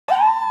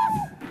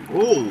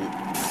Oh!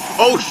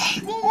 Oh,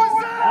 sh! What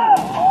was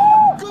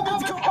that?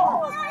 Goodman's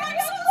car! I'm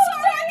so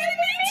sorry, I didn't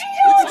mean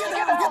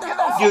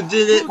to! You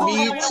didn't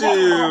need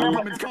to!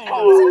 Goodman's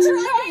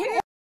car!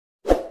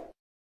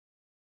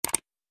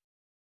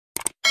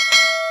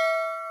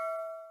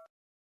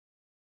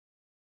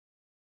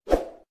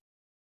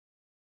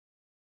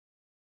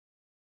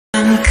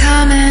 I'm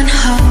coming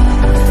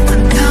home,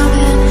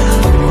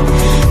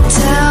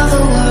 tell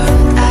the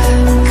world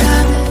I'm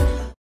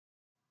coming.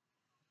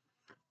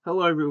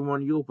 Hello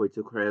everyone, your boy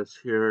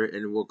DylCraftZ here,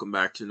 and welcome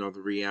back to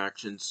another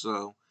reaction.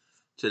 So,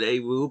 today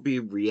we'll be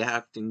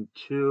reacting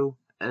to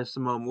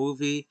SML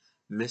movie,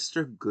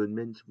 Mr.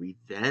 Goodman's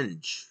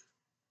Revenge.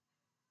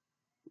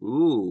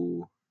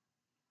 Ooh.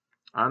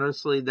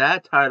 Honestly,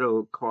 that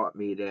title caught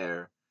me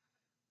there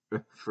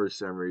for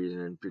some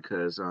reason,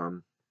 because,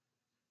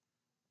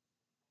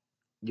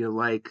 you're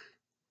like,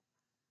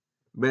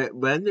 but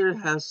when there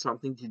has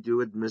something to do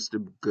with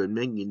Mr.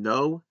 Goodman, you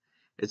know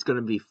it's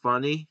gonna be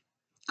funny,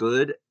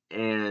 good,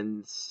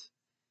 and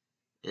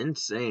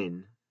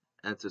insane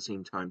at the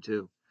same time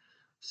too.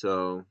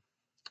 So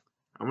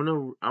I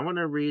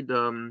wanna read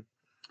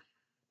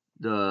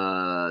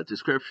the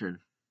description.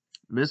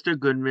 Mr.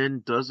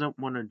 Goodman doesn't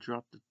want to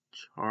drop the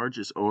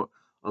charges of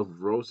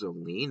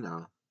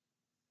Rosalina.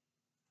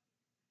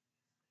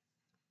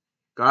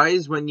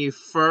 Guys, when you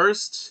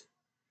first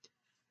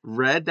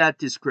read that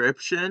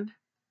description,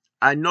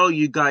 I know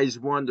you guys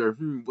wonder,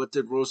 what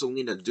did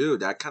Rosalina do?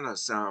 That kind of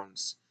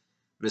sounds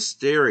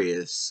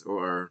mysterious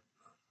or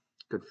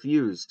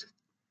confused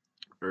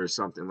or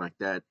something like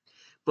that.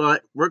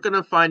 But we're going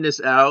to find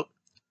this out.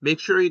 Make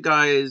sure you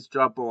guys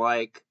drop a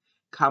like,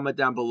 comment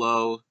down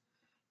below,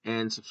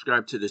 and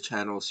subscribe to the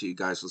channel so you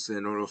guys will stay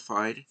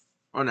notified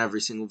on every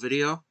single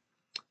video.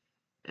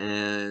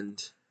 And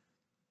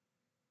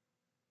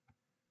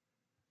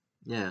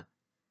yeah,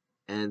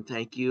 and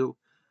thank you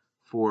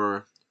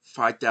for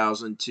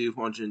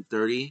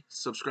 5,230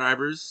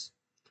 subscribers.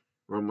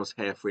 We're almost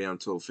halfway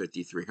until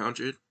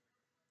 5,300.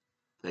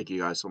 Thank you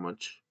guys so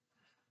much.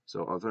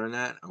 So other than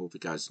that, I hope you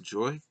guys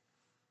enjoy.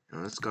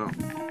 And let's go.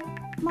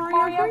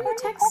 Mario, who are you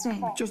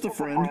texting? Just a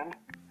friend.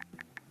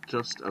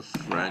 Just a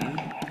friend?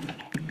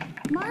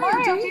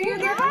 Mario, do you hear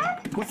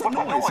that? What's that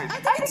noise? I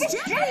think it's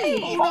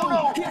Jeffy! Oh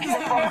no! He has his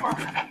hammer!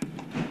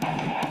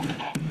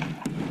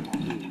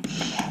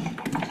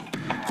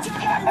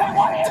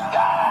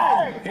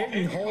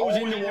 Hitting holes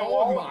in the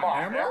wall with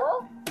my hammer?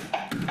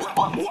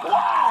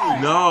 Why?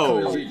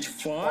 No! It's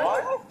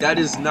fun? That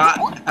is not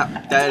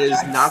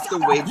the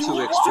way to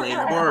explain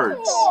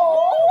words,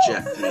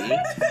 Jeffy.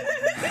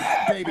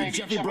 Baby,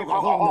 Jeffy broke a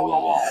hole in the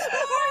wall.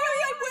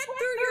 Mario, I went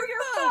through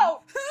your phone!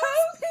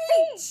 Who's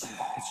Peach?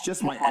 It's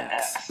just my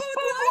ex. But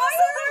why is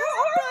there a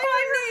heart by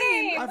your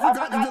name? I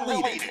forgot to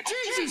delete it.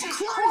 Jesus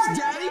Christ,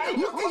 Daddy!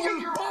 Look at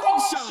your phone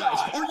size!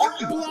 Are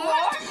you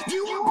blind? Do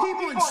you want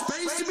people in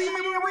space to be able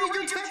to read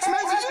your text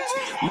messages?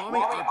 Mommy,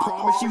 I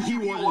promise you he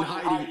wasn't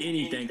hiding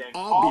anything,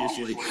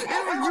 obviously. And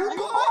are you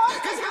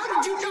blind? Because how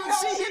did you not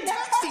see him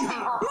texting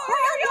her?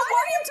 Mario,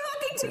 why are you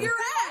talking to your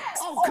ex?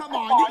 Oh, come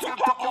on. You talk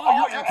to all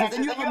your exes,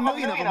 and you have a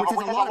million of them, which says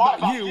a lot about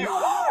you. You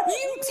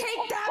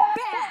take that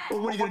back! Well,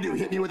 what are you going to do,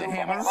 hit me with a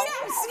hammer? Yes, I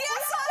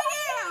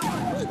am!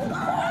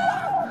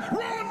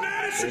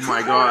 Oh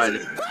my god.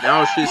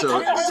 Now she's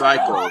a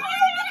psycho.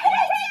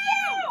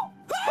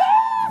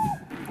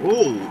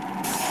 Oh.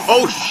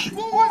 Oh sh.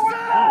 What was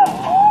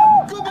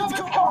that? Goodman's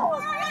car!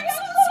 I'm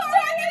so sorry,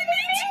 I didn't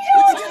mean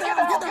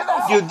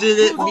to! You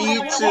didn't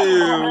need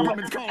to.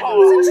 Goodman's car! I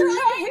was trying to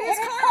hit his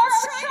car, I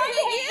was trying to hit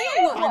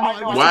you! I know,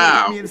 I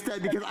Wow. me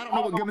instead because I don't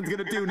know what Goodman's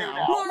going to do now.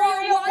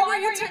 Mario, why were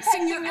you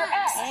texting your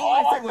ex? All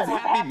I said was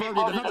happy birthday.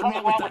 There's nothing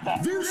wrong with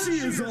that. There she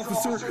is,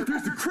 officer.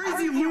 There's a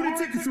crazy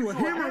lunatic who threw a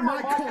hammer in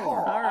my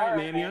car. All right,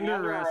 ma'am, you're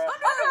under arrest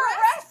Under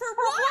arrest for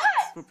what?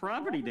 for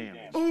property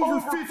damage. Over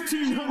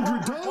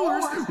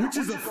 $1,500, which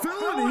is a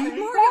felony. Mario,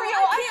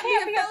 I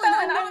can't be a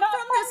felon. I'm not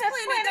from this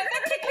planet. They're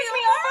gonna kick me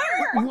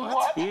apart.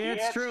 What? Yeah,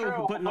 it's true.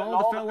 We're putting all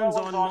the felons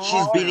on Mars.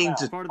 She's being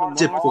Part of the Mars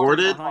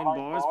deported? Behind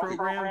Bars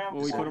program.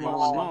 Well, we put them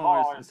all on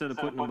Mars instead of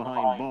putting them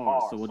behind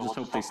bars. So we'll just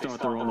hope they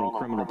start their own little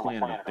criminal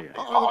planet up there.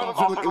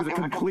 Look, it was a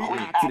complete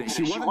accident.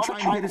 She wasn't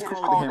trying to hit his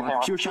car with the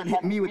hammer. She was trying to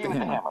hit me with the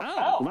hammer.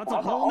 Oh, well, that's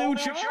a whole new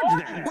charge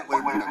then. Wait, no,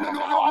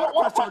 I don't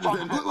want to press charges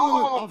then. Look,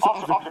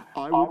 officer,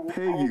 I will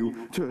pay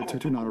you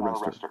to not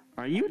arrest her.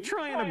 Are you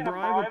trying to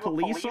bribe a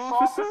police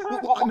officer?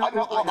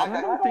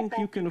 I don't think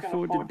you can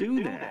afford to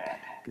do that.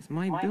 Because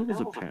my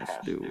bills are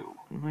past due.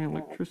 And my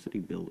electricity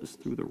bill is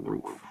through the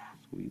roof.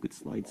 So you could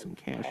slide some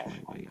cash my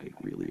way. I'd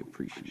really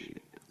appreciate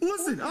it.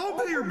 Listen, I'll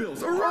pay your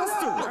bills. Arrest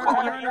her. You're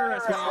under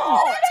arrest, man.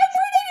 I'm ready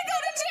to go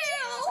to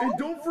jail. And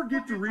don't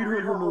forget to read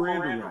her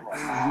Miranda rights.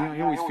 Yeah, I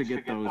always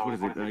forget those. What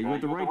is it? You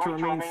have the right to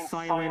remain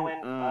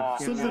silent.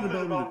 Something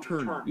about an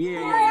attorney.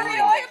 Yeah.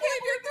 Mario, I can't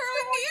believe you're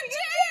throwing me in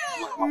jail.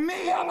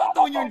 Me? I'm not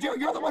throwing you in jail.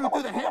 You're the one who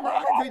threw the hammer. I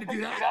didn't pay you to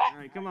do that. All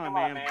right, come on,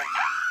 man.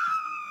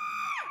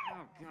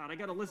 Oh, God, I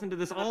gotta listen to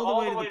this all the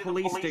way to the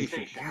police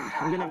station. God,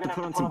 I'm gonna have to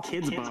put on some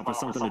kids' bop or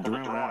something to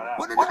drown out.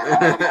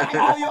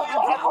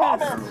 I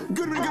promise.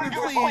 Goodman,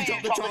 please. Please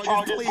drop the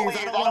charges, please.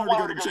 I don't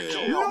want her to go to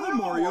jail. No,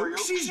 Mario,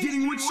 she's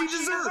getting what she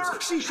deserves.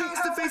 She has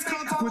to face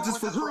consequences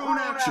for her own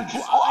actions.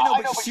 I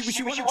know, but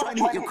she wasn't trying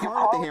to hit your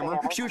car with the hammer.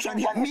 She was trying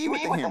to hit me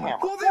with the hammer.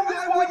 Well, then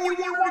why wouldn't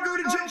you want her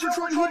to go to jail for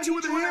trying to hit you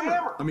with a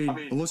hammer? I mean,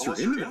 unless you're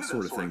into that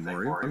sort of thing,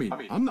 Mario. I mean,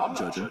 I'm not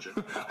judging.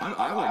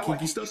 I like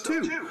kinky stuff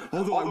too.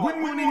 Although I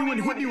wouldn't want anyone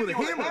to hit me with a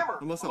hammer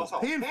unless I was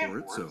paying for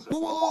it, so.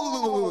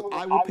 Whoa.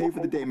 I will pay for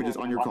the damages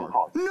on your car.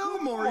 No,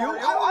 Mario,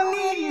 I don't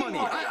need money.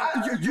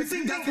 You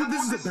think that's what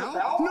this is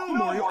about? No,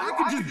 Mario, I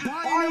could just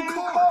buy a new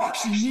car.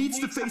 She needs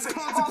to face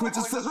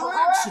consequences for her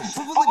actions.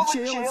 But the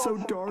jail is so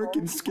dark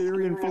and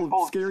scary and full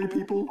of scary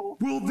people.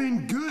 Well,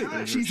 then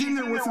good. She's in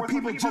there with some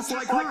people just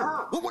like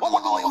her. It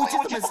was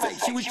just a mistake.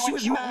 She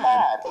was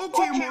mad.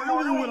 Okay,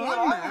 Mario, when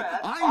I'm mad,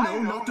 I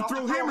know not to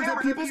throw hammers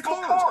at people's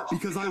cars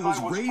because I was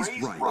raised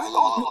right.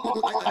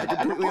 I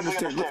completely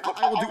understand. Look,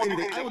 I will do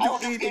anything. I will do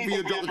anything for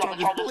you to drop the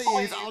charges.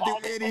 Please, I'll do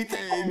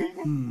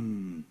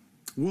anything.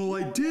 Well,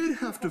 I did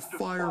have to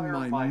fire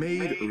my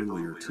maid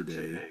earlier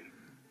today.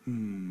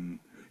 And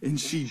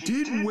she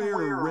did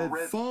wear a red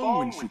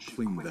thong when she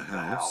cleaned the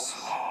house.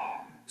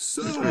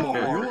 So,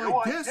 Mario,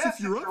 I guess if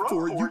you're up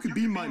for it, you could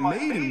be my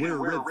maid and wear a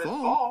red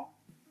thong.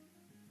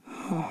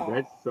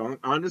 Red thong?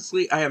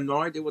 Honestly, I have no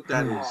idea what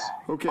that is.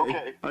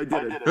 Okay, I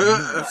did it.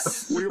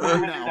 Nice. What do you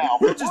do now?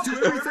 We'll just do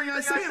everything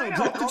I say and I'll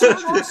drop the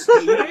charges.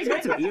 Hey, you guys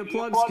got some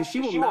earplugs? Because she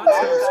will not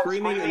stop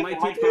screaming and my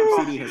Teach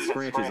Pop CD has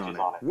scratches on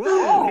it.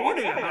 Whoa,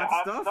 hey there,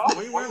 hot stuff. What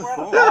are you wearing the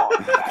phone?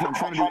 I'm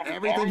trying to do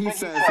everything he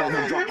says so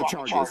he'll drop the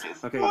charges.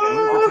 Okay, I'm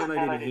going to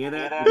pretend I didn't hear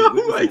that.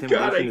 Oh my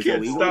god, I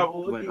can't stop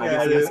looking but I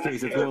guess at in this it.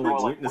 case it's more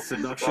like witness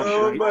seduction,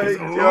 Oh right? my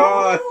 'Cause-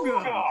 god.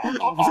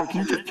 Officer,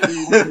 can you just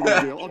please take me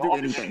to jail? I'll do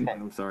anything.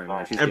 I'm sorry,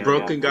 man. She's And getting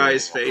broken out.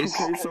 guy's face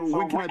Okay, so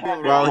when can I bail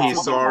her while out? he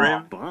saw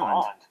him.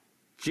 Bond.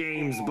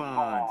 James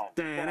Bond.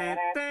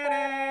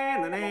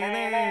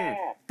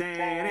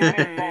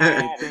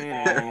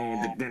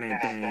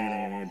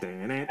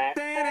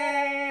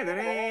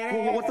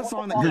 What's the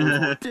song that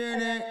goes?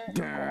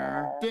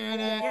 Yeah.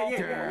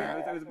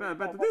 I was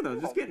about to do that. I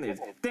was just getting this.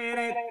 I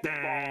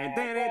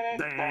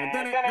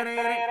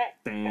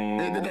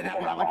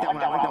like that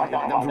one.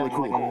 That was really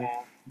cool. What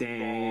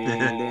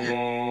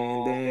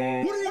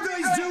are you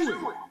guys doing?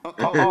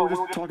 We're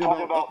just talking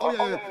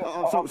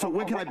about. So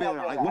when can I bail her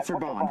out? Like, what's her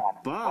bond?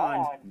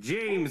 Bond?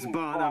 James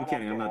Bond. I'm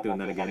kidding. I'm not doing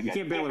that again. You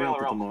can't bail her out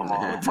till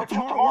tomorrow.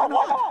 Tomorrow? Why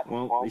not?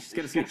 Well, she's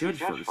got to see a judge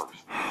first.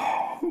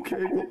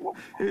 Okay. Well,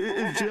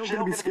 is jail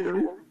gonna be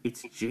scary?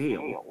 It's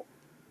jail.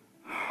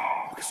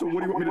 So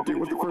what do you want me to do?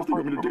 What's the first thing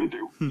you want me to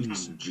do?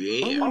 It's I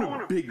jail.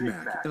 want a Big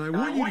Mac, and I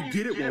want you to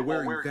get it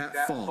while wearing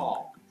that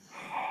thong.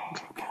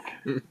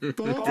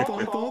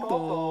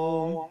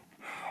 Thong.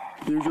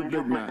 Here's your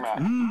Big Mac.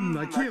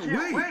 I can't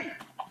wait.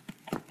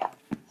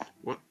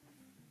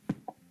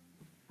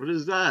 What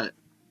is that?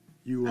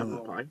 You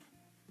Pie?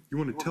 you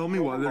want to tell me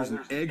why there's an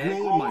egg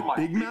roll in my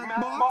Big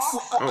Mac box?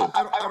 Oh,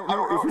 I don't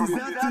know if Is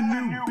that the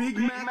new Big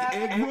Mac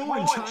egg roll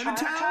in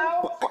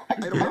Chinatown? I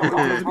don't know if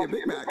there's gonna be a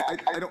Big Mac.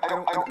 I don't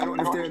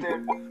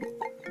understand.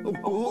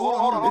 Oh,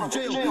 hold on. It's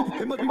jail.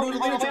 It must be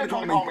Rosalina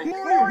trying to call me.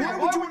 Mario, why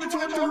would you want to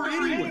talk to her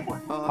anyway?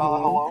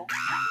 Hello?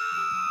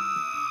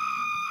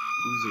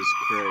 Jesus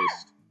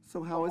Christ.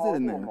 So how is it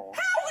in there? How is it?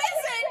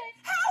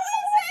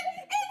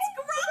 It's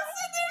gross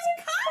and there's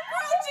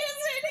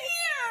cockroaches in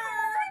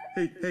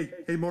here!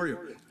 Hey, Mario,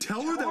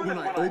 tell her that when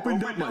I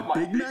opened up my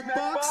Big Mac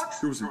box,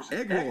 there was an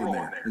egg roll in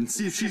there, and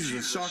see if she's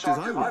as shocked as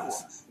I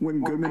was.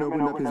 When Goodman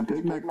opened up his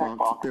Big Mac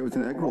box, there was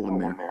an egg roll in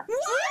there. What?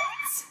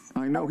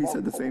 I know, he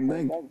said the same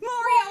thing. Mario,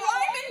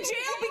 I'm in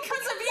jail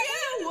because of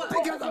you!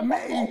 Because of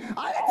me!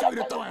 I didn't tell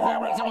you to throw a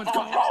hammer at someone's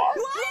car! Why am I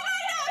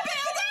not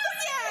bailed out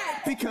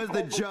yet? Because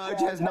the judge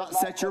has not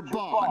set your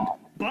bond.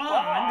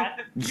 Bond?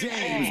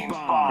 James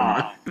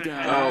Bond.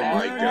 Oh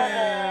my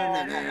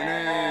god.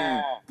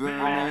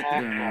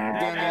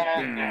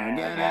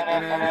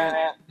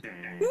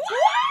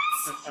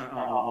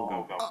 I'll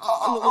go.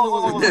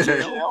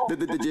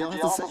 The jail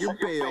has to set your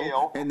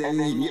bail, and then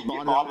you can get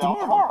bonded out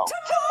tomorrow. Tomorrow!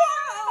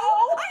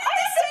 I have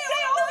to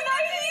stay all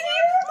night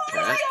here!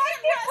 Mario, I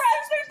can't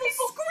rest! There's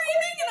people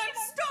screaming and I'm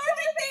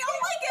starving! They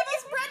only give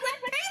us bread with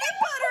peanut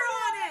butter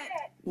on it!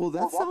 Well,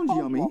 that sounds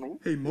yummy.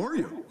 Hey,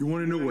 Mario, you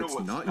want to know what's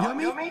not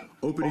yummy?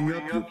 Opening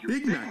up your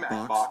Big Mac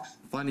box,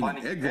 finding an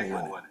egg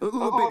roll in it.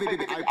 Look,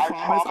 baby, I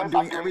promise I'm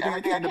doing everything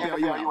I can to bail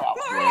you out.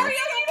 Mario, you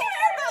don't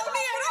care about me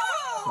at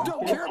all!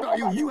 Don't care about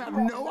you. You have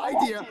no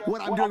idea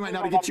what I'm doing right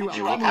now to get you out.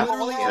 I'm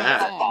literally in a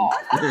that. thong.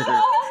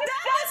 That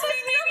must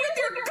mean you're with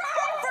your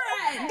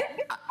girlfriend!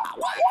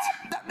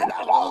 I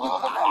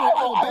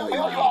will bail you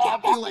out. I'll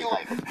talk to you later.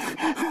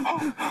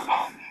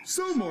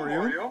 So,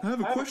 Mario, I have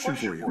a question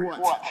for you.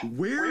 What?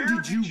 Where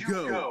did you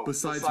go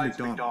besides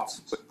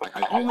McDonald's?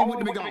 I only went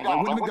to McDonald's. I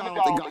went to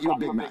McDonald's and got you a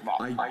Big Mac.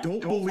 I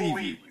don't believe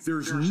you.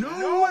 There's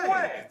no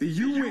way that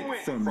you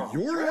went from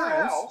your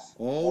house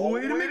all the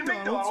way to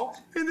McDonald's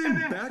and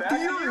then back to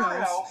your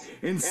house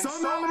and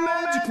somehow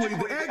magically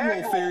the egg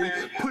roll fairy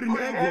put an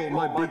egg roll in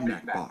my Big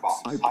Mac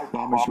box. I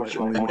promise you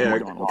I only went to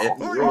McDonald's. All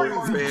right,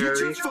 Mario, then get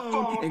your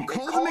phone and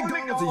call the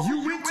McDonald's that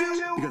you went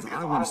to because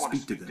I want to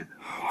speak to them.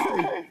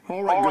 Okay.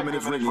 All right, Goodman,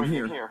 it's ringing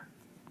here.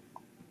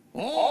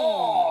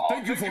 Oh,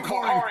 thank you for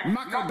calling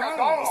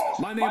McDonald's.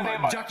 My name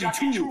is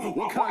Jackie Chu.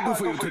 What can I do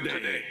for you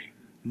today?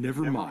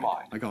 Never mind.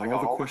 I got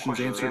all the questions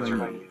answered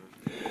I need.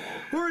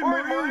 All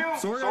right, Mario.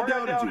 Sorry I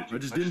doubted you. I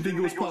just didn't think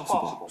it was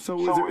possible. So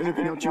is there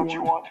anything else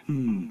you want?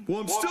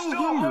 Well, I'm still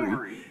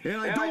hungry,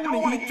 and I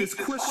don't want to eat this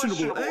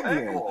questionable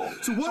egg roll.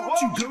 So why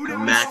don't you go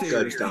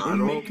downstairs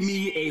and make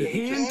me a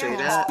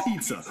hand-tossed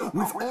pizza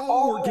with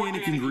all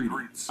organic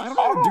ingredients? I don't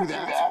know how to do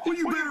that. Well,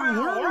 you better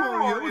learn,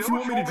 Mario, if you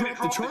want me to drop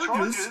the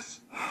charges.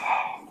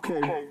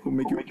 Okay, we'll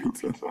make you a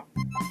pizza.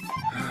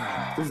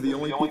 This is the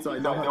only pizza I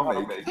know how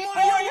to make. Mario, what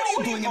are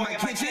you doing in my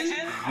kitchen?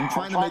 I'm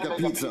trying to make a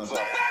pizza.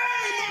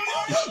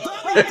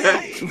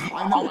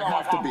 I know I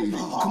have to be.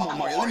 Come on,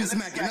 Mario, let me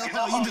smack you.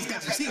 No, you just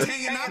got your cheeks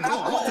hanging out.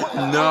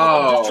 Go.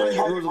 No.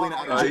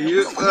 Are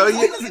you?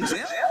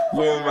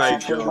 Oh my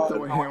She's trying to god.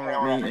 throw a hammer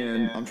at me,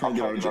 and I'm trying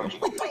to get her out of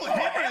jail. Throw a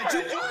hammer at you?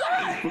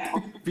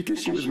 Why?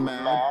 Because she was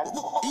mad.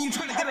 You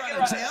trying to get her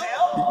out of jail?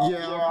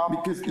 Yeah,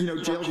 because,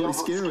 jail's really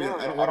scary.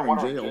 I don't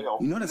want her in jail.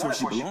 You know that's where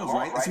she belongs,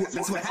 right?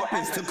 That's what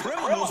happens to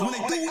criminals when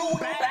they do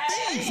bad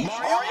things,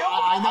 Mario.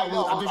 I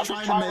know, I'm just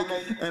trying to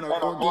make an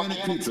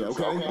organic pizza,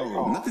 okay?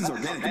 Oh, nothing's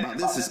organic about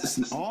this.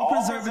 It's all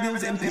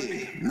preservatives and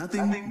pig.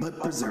 Nothing but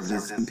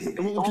preservatives and pig.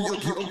 Well, can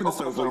you open the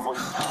stove,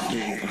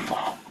 please?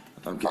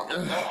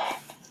 Okay.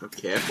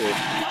 Careful. Really?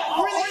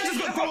 You're just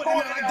gonna throw it in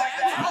there like that?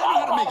 I don't know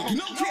how to make it. You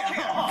don't care,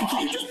 huh? Can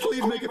you just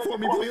please make it for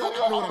me, please? I don't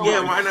know what I'm Yeah,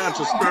 doing. why not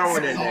just throw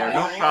it in there?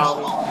 No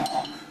problem.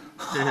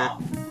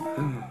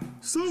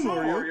 So,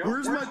 Mario,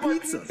 where's my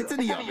pizza? It's in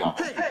the oven.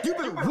 Hey, you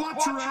better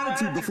watch your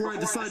attitude before I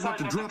decide not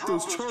to drop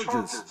those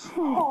charges.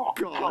 Oh,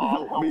 God,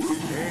 help me.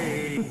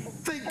 Hey.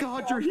 Thank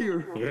God you're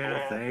here.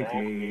 Yeah, thank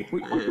me.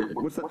 Wait,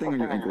 what's that thing on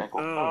your ankle?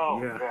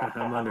 Oh, yeah,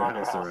 I'm under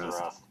house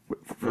arrest.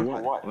 For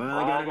what? Well,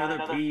 I got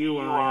another PUI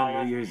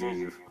on New Year's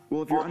Eve.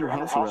 Well, if you're under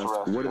house arrest,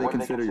 what do they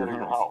consider your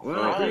house?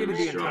 Well, I created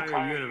the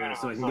entire universe,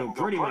 so I can go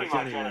pretty much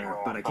anywhere,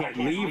 but I can't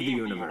leave the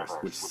universe,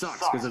 which sucks,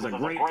 because there's a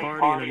great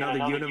party in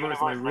another universe,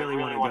 and I really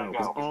want to go,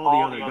 because all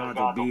the other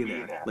gods will be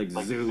there, like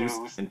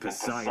Zeus and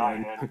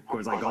Poseidon. Of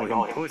course, I call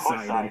him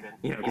Poseidon,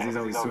 because he's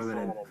always swimming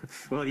in,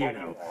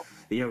 well,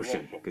 the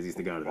ocean, because he's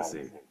the god of the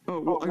sea. Oh,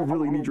 well, I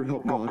really need your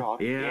help, God.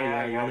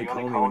 Yeah, you only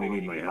call me when you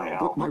need my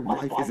help. Look, my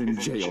wife is in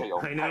jail.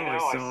 I know, I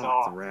saw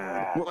it, it's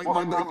rad. Well, I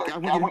want you to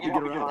help me get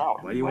her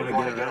out. Why do you want to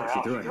get her out?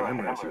 She threw a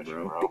hammer at you,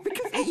 bro.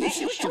 Because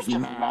she was just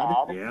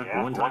mad.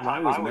 Yeah, one time I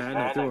was mad and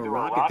I threw a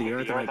rock at the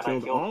earth and I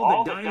killed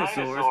all the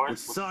dinosaurs, which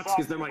sucks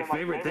because they're my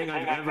favorite thing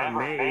I've ever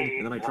made.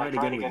 And then I tried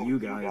again with you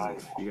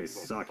guys. You guys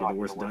suck. You're the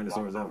worst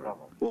dinosaurs ever.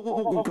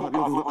 Oh, God,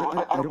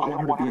 I don't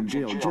want her to be in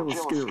jail. Jail is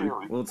scary.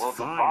 Well, it's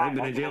fine. I've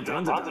been in jail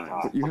tons of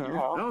times. You have?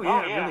 Oh, yeah,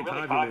 I'm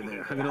really popular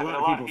there. I mean, a lot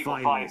of people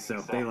find me,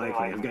 so they like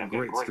me. I've got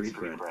great street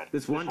cred.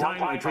 This one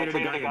time, I traded a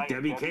guy a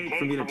Debbie cake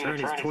for me to turn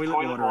his toilet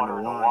water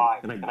into wine,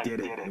 and I did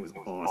it. It was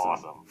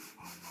awesome.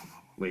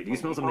 Wait, do you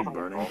smell something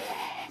burning?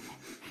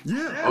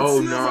 Yeah. Oh,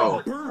 it smells no.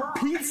 like burnt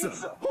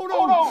pizza. Hold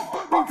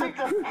on. Burnt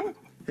pizza.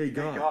 Hey,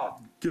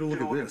 God, get a look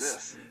at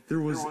this.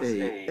 There was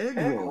a egg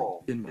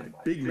roll in my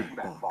Big Mac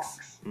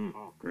box.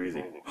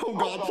 Crazy. Oh,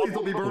 God, please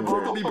don't be burned.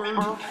 Please don't be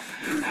burned.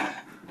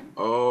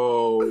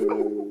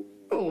 Oh.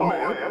 Oh,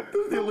 man.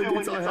 This is the only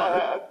pizza I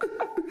had.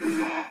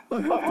 I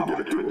have to give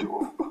it to him.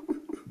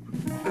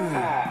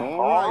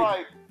 All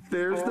right.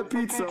 There's the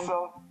pizza.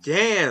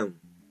 Damn.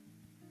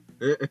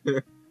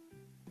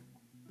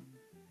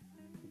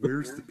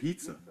 Where's the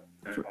pizza?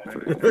 I think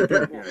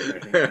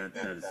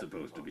that is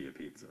supposed to be a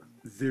pizza.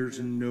 There's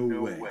no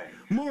way.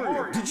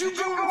 Mario, did you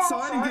go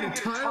outside and get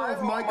a tire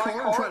off my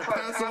car and try to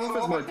pass off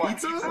as my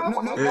pizza?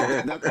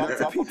 No,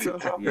 that's a pizza.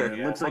 Yeah, it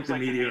looks like the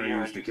meteor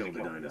used to kill the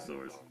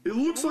dinosaurs. It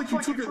looks like you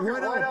took it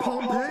right out of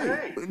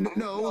Pompeii.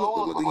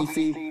 No, look, you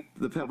see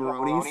the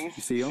pepperonis?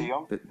 You see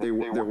them? There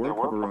were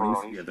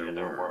pepperonis. Yeah, there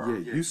were.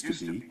 Yeah, it used to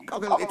be.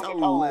 Okay, it's a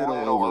little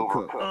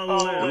overcooked.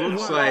 It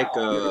looks like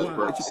Just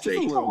burnt a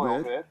steak.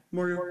 little bit.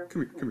 Mario,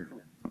 come here.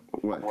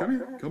 What? Come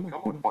here. Come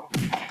on.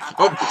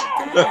 Oh.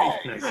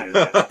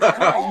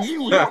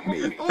 You hit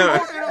me. Oh,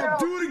 and I'll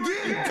do it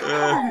again.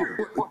 Come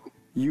here.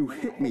 You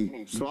hit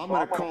me, so I'm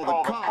gonna call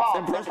the cops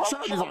and press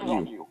charges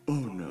on you. Oh,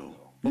 no.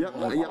 Yep,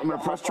 I'm gonna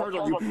press charges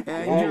on you,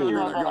 and you're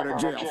gonna go to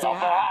jail. So,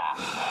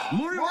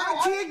 Mario,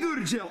 I can't go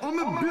to jail. I'm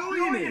a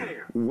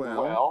billionaire.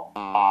 well,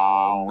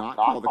 I'll not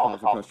call the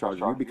cops and press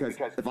charges on you because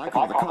if I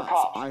call the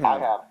cops, I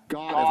have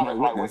God as my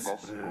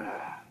witness,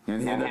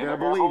 and they're gonna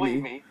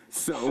believe me.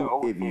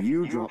 So if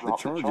you drop the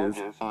charges,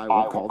 I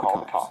will call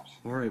the cops.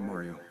 All right,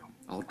 Mario.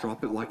 I'll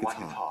drop it like it's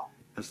hot.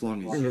 As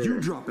long as you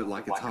drop it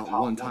like it's hot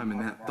one time in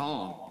that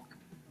thong.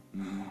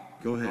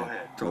 Go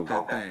ahead, drop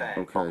that thing.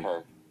 Okay.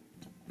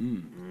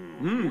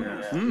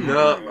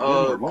 No,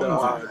 oh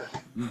god.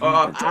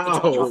 Oh,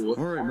 ow.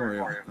 All right,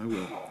 Mario, I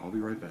will. I'll be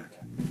right back.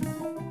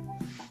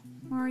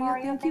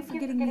 Mario, thank you for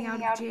getting me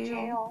out of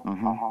jail.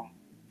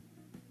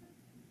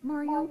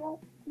 Mario,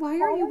 why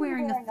are you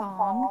wearing a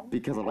thong?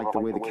 Because I like the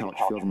way the couch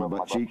feels on my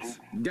butt cheeks.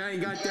 Daddy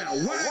got that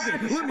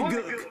wagon. Let me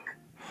cook.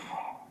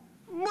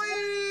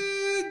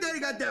 Wait, Daddy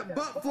got that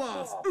butt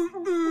floss.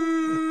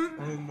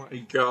 Oh my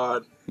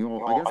god. You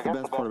know, I guess the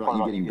best part about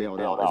you getting bailed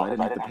out is I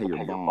didn't have to pay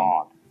your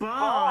bond.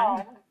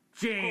 Bond?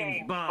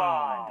 James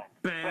Bond.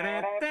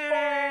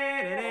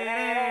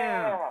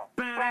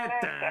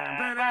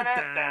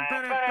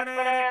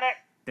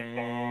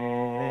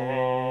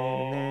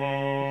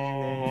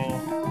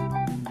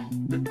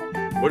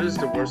 What is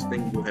the worst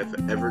thing you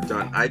have ever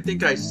done? I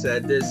think I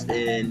said this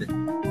in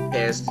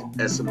past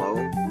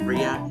SML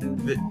reaction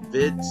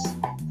vids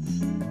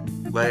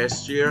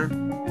last year.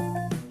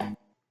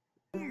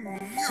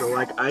 So,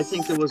 like, I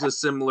think it was a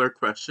similar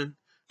question.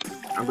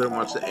 I'm gonna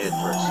watch the ad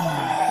first.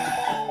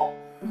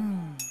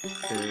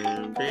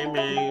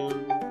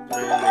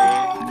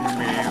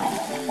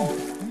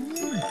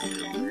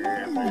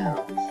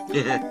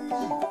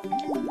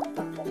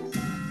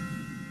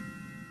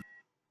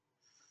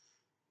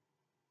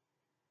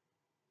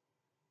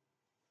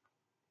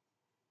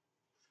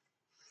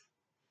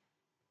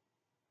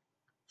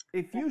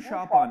 If you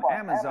shop on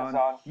Amazon,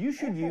 you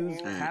should use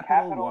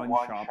Capital One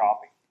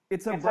Shopping.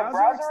 It's a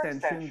browser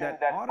extension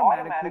that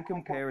automatically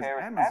compares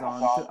Amazon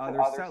to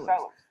other sellers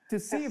to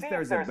see if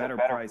there's a better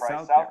price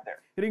out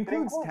there. It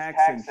includes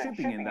tax and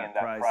shipping in that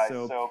price,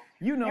 so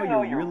you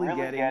know you're really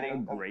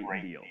getting a great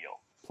deal.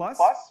 Plus,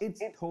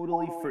 it's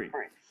totally free.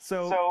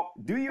 So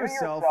do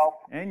yourself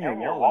and your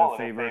wallet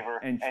a favor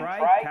and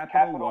try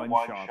Capital One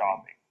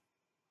Shopping.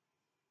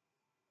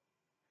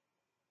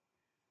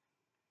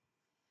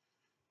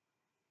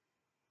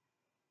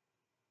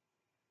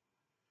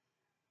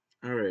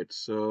 Alright,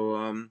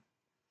 so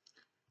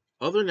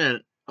other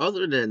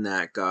than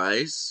that,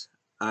 guys,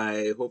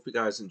 I hope you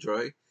guys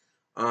enjoy.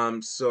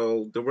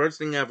 So the worst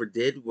thing I ever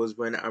did was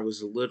when I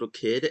was a little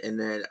kid and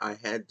then I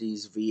had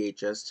these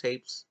VHS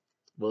tapes.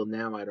 Well,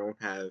 now I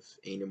don't have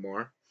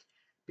anymore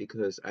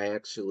because I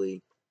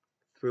actually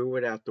threw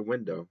it out the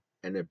window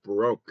and it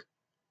broke.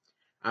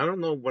 I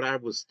don't know what I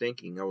was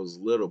thinking. I was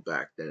little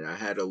back then. I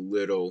had a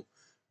little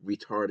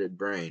retarded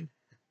brain.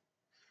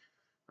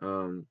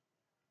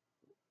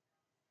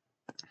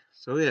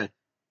 So yeah.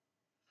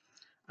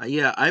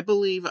 Yeah, I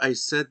believe I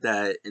said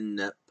that in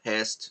the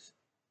past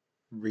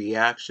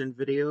reaction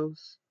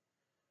videos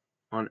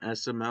on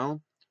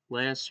SML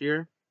last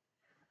year.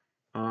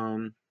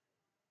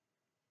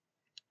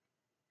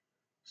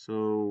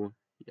 So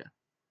yeah.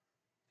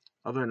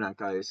 Other than that,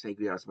 guys, thank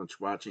you guys so much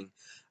for watching.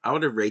 I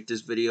would rate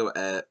this video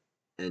at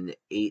an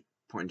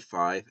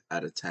 8.5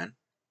 out of 10.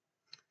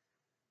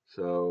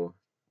 So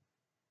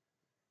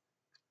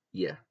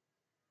yeah.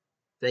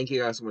 Thank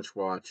you guys so much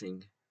for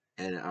watching,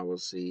 and I will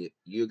see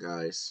you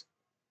guys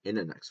in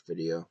the next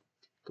video.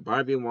 Goodbye,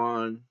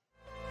 everyone.